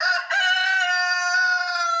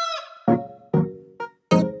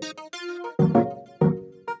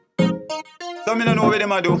So me no know what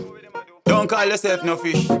them a do. Don't call yourself no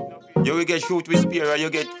fish. You will get shoot with spear or you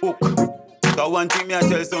get hook. So one thing me I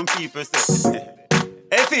tell some people say,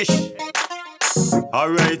 hey fish.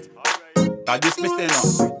 Alright. That this me say now.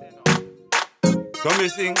 So me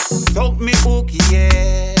sing, suck me hook,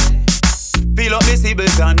 yeah. Feel up me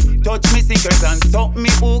sibbles and touch me sinkers and suck me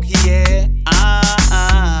hook, yeah.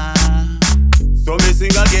 So me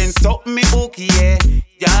sing again, suck me hook, yeah.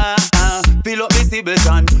 Yeah, feel up me sibbles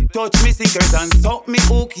and touch me sinkers and suck me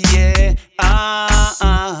hook, yeah.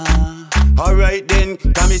 Alright then,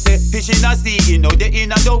 can me say fish in a sea, you know they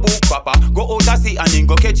in a double Papa, go out a sea and then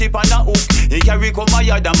go catch it on a hook. He carry come my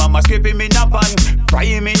yard and mama scrape him in a pan, fry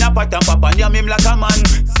him in a pot and papa yam him like a man.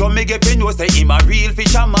 So me get fi know say him a real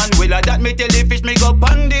fisherman. Well a that me tell the fish me go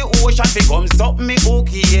pon the ocean fi come suck me hook,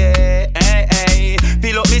 yeah. Hey, hey.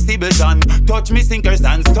 Fill up me sibbles and touch me sinkers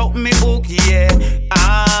and suck me hook, yeah.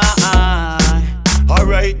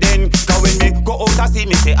 Alright then, cause when me go out a see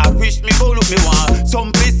me say a fish me go look me want.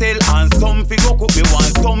 Some fi sell and some fi go cook me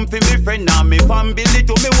want. Some fi me friend and me family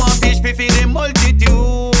too. Me want fish fi feed the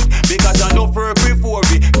multitude. Because I know work before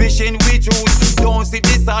we fishing we choose. Don't see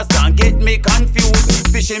this ass and get me confused.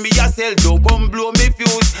 Fishing me yourself, don't come blow me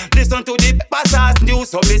fuse. Listen to the Peppa sauce news.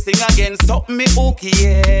 So me sing again, suck me hook,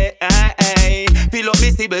 yeah. Fill up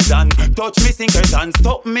me sibbles and touch me sinkers and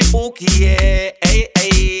stop me hook, yeah.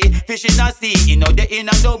 Fish in a sea, you know they in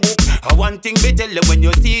a double. I one thing be tell you when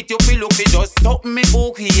you see it, you feel look it just stop me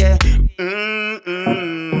hook, yeah.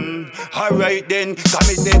 Alright then, come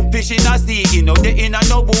me say fish in a sea, you know they in a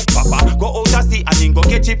no book. Papa go out a sea and then go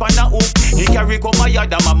catch it on a hook. He carry come my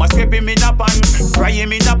yard and mama scrape him in a pan, fry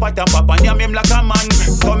him in a pot and papa yam him like a man.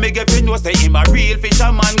 So me get fi know say him a real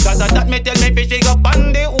fisherman. Cause of that me tell me fish he go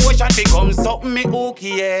on the ocean become suck me hook,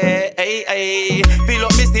 yeah. Fill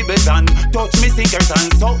up me sibbles and touch me sinkers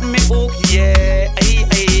and suck me hook, yeah.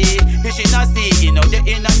 Fish in a sea, you know they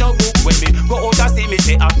in a no book. When me go out a sea me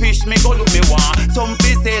say a fish me go look me want. Some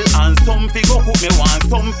fi sell and some fi go cook me want.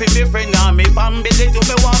 Some fi me friend and me family too.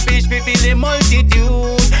 Me want fish fi fill the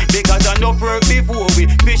multitude. Because I know work before we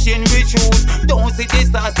fishing we choose. Don't see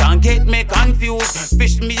this sauce and get me confused.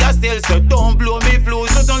 Fish me yourself so don't blow me flues.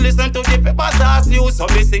 So don't listen to the Peppa sauce news. So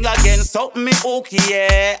me sing again, suck me hook,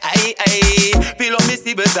 yeah. Fill up me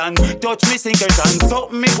sibbles and touch me sinkers and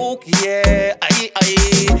suck me hook, yeah.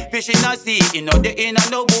 Fish in a sea, you know they in a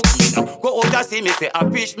no book. Me no go out a sea, me say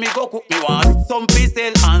a fish me go cook me want. Some fi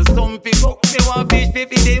sell and some fi cook me want. Fish fi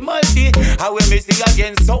feed the multi. How when me sing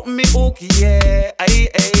again, suck me hook, yeah.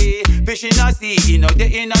 Fish in a sea, you know they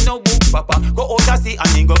in a no book. Papa go out a sea and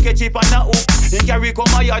then go catch it on a hook. He carry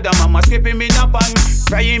come my yard and mama scrape him in a pan,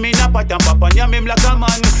 fry him in a pot and papa yam him like a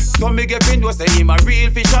man. So me get fi know say him a real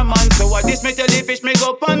fisherman. So what this me tell the fish me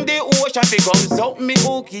go pon the ocean become suck me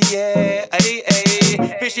hook, yeah.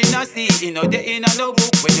 Fish in a sea, you know they in a no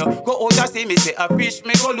book. When you go out a sea me say a fish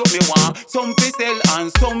me go look me want. Some fi sell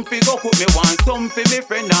and some fi go cook me want. Some fi me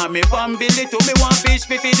friend and me family too. Me want fish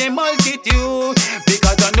fi feed the multitude.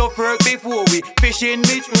 Because I know work before we fishing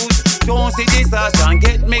we choose. Don't see this sauce and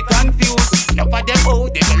get me confused. Enough of them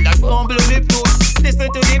out, they will not come blow me fuse. Listen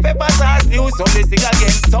to the Peppa sauce news. So me sing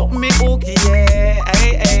again, suck me hook, yeah.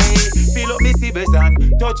 Fill up me sibbles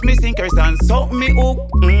and touch me sinkers and suck me hook.